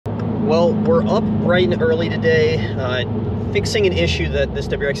Well, we're up bright and early today, fixing an issue that this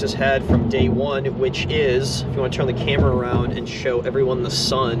WRX has had from day one, which is, if you want to turn the camera around and show everyone the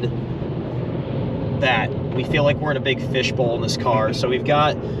sun, that we feel like we're in a big fishbowl in this car. So we've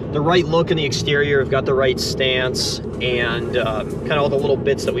got the right look in the exterior, we've got the right stance, and kind of all the little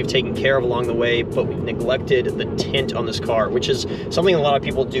bits that we've taken care of along the way, but we've neglected the tint on this car, which is something a lot of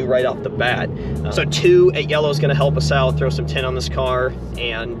people do right off the bat. So 2 at yellow is going to help us out, throw some tint on this car,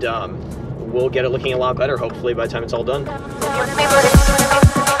 and we'll get it looking a lot better, hopefully, by the time it's all done.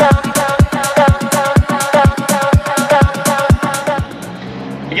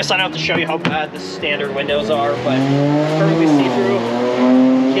 I guess I don't have to show you how bad the standard windows are, but perfectly see-through.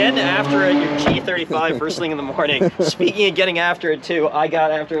 Getting after it, your G35 first thing in the morning. Speaking of getting after it too, I got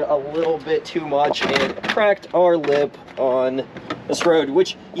after it a little bit too much and cracked our lip on this road,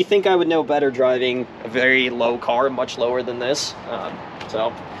 which you think I would know better driving a very low car, much lower than this.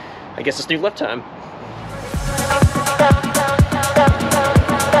 So I guess it's new lip time.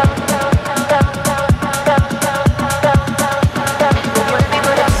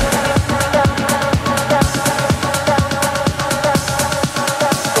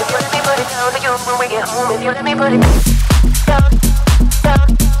 If you let me put it down, down,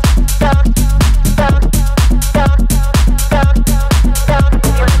 down, down, down, down, down.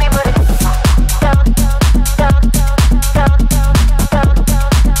 If you let me put it down, down, down, down,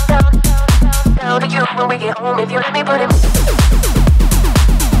 down, down to you when we get home. If you let me put it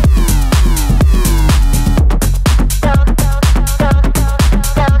down, down, down,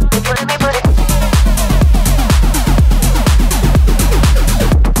 down. If you let me put it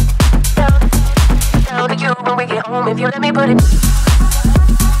down to you when we get home. If you let me put it down,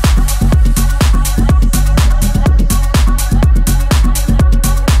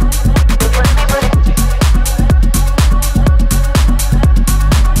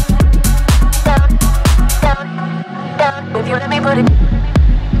 down, down. If you let me put it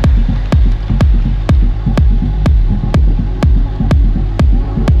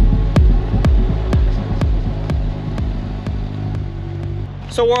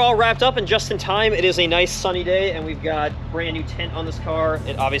So we're all wrapped up and just in time. It is a nice sunny day and we've got brand new tint on this car.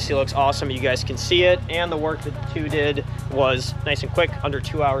 It obviously looks awesome. You guys can see it. And the work that the 2 did was nice and quick, under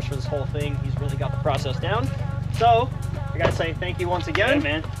 2 hours for this whole thing. He's really got the process down. So I gotta say thank you once again. Yeah,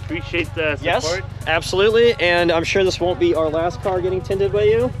 man. Appreciate the support. Yes, absolutely. And I'm sure this won't be our last car getting tinted by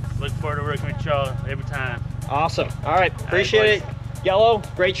you. Look forward to working with y'all every time. Awesome. All right, appreciate it. Yellow,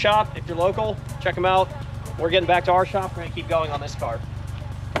 great shop. If you're local, check them out. We're getting back to our shop. We're gonna keep going on this car.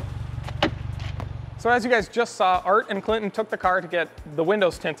 So as you guys just saw, Art and Clinton took the car to get the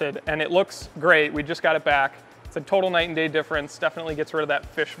windows tinted and it looks great. We just got it back. It's a total night and day difference. Definitely gets rid of that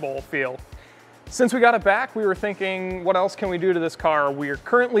fishbowl feel. Since we got it back, we were thinking, what else can we do to this car? We're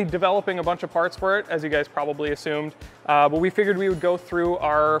currently developing a bunch of parts for it, as you guys probably assumed. But we figured we would go through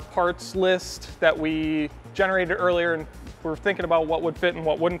our parts list that we generated earlier, and we were thinking about what would fit and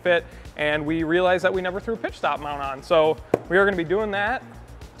what wouldn't fit. And we realized that we never threw a pitch stop mount on. So we are gonna be doing that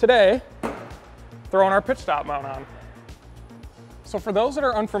today. Throwing our pitch stop mount on. So for those that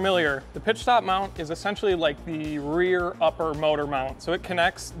are unfamiliar, the pitch stop mount is essentially like the rear upper motor mount. So it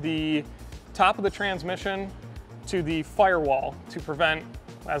connects the top of the transmission to the firewall to prevent,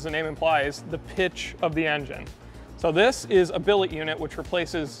 as the name implies, the pitch of the engine. So this is a billet unit which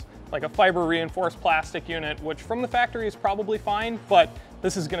replaces like a fiber reinforced plastic unit, which from the factory is probably fine, but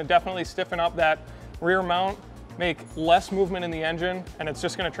this is gonna definitely stiffen up that rear mount, make less movement in the engine, and it's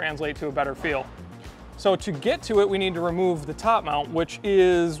just gonna translate to a better feel. So to get to it, we need to remove the top mount, which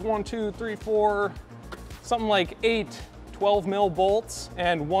is 1, 2, 3, 4, something like 8 12 mil bolts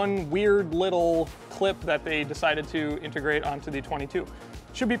and one weird little clip that they decided to integrate onto the 22.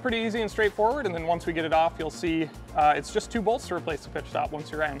 Should be pretty easy and straightforward, and then once we get it off, you'll see it's just 2 bolts to replace the pitch stop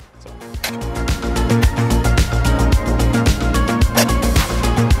once you're in.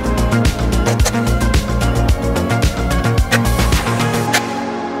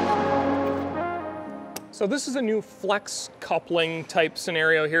 So this is a new flex coupling type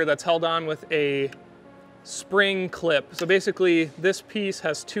scenario here that's held on with a spring clip. So basically this piece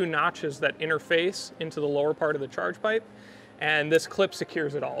has 2 notches that interface into the lower part of the charge pipe, and this clip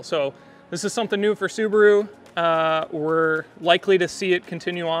secures it all. So this is something new for Subaru. We're likely to see it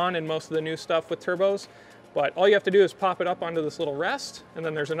continue on in most of the new stuff with turbos, but all you have to do is pop it up onto this little rest, and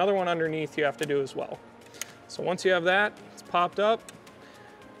then there's another one underneath you have to do as well. So once you have that, it's popped up.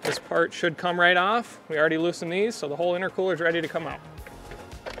 This part should come right off. We already loosened these, so the whole intercooler is ready to come out.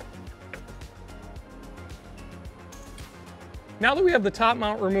 Now that we have the top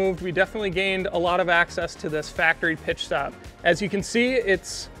mount removed, we definitely gained a lot of access to this factory pitch stop. As you can see,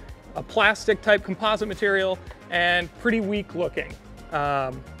 it's a plastic type composite material and pretty weak looking.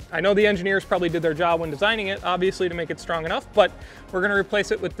 I know the engineers probably did their job when designing it, obviously, to make it strong enough, but we're going to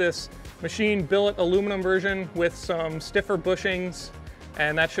replace it with this machine billet aluminum version with some stiffer bushings,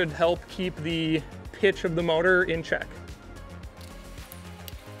 and that should help keep the pitch of the motor in check.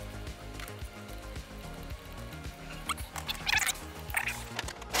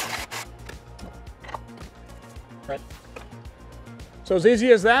 Right. So as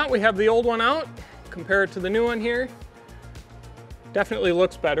easy as that, we have the old one out, compare it to the new one here. Definitely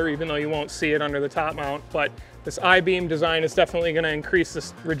looks better, even though you won't see it under the top mount, but this I-beam design is definitely going to increase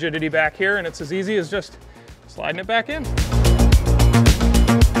this rigidity back here, and it's as easy as just sliding it back in.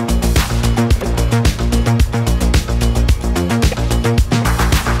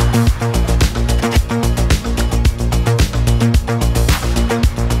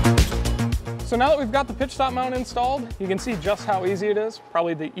 So now that we've got the pitch stop mount installed, you can see just how easy it is.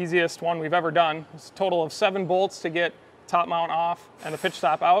 Probably the easiest one we've ever done. It's a total of 7 bolts to get top mount off and the pitch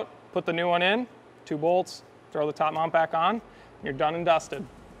stop out. Put the new one in, 2 bolts, throw the top mount back on, and you're done and dusted.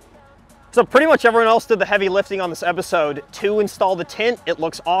 So pretty much everyone else did the heavy lifting on this episode to install the tint. It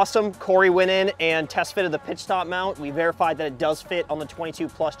looks awesome. Corey went in and test fitted the pitch stop mount. We verified that it does fit on the 22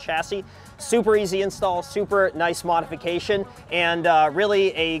 Plus chassis. Super easy install, super nice modification, and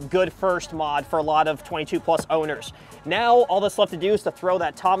really a good first mod for a lot of 22 Plus owners. Now all that's left to do is to throw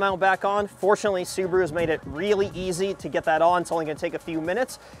that top mount back on. Fortunately, Subaru has made it really easy to get that on. It's only gonna take a few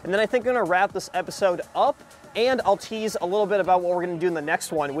minutes. And then I think I'm gonna wrap this episode up, and I'll tease a little bit about what we're gonna do in the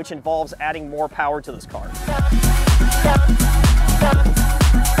next one, which involves adding more power to this car.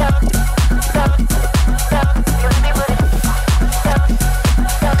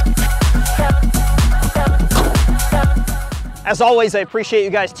 As always, I appreciate you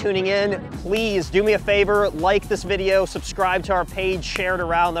guys tuning in. Please do me a favor, like this video, subscribe to our page, share it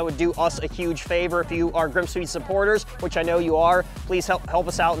around. That would do us a huge favor. If you are GrimmSpeed supporters, which I know you are, please help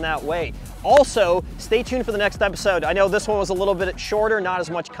us out in that way. Also, stay tuned for the next episode. I know this one was a little bit shorter, not as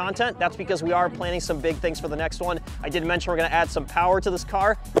much content. That's because we are planning some big things for the next one. I did mention we're gonna add some power to this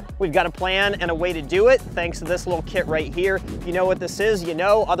car. We've got a plan and a way to do it, thanks to this little kit right here. If you know what this is, you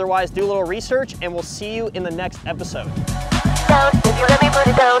know. Otherwise, do a little research, and we'll see you in the next episode. If you let me put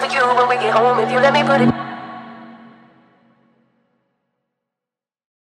it down to you when we get home, if you let me put it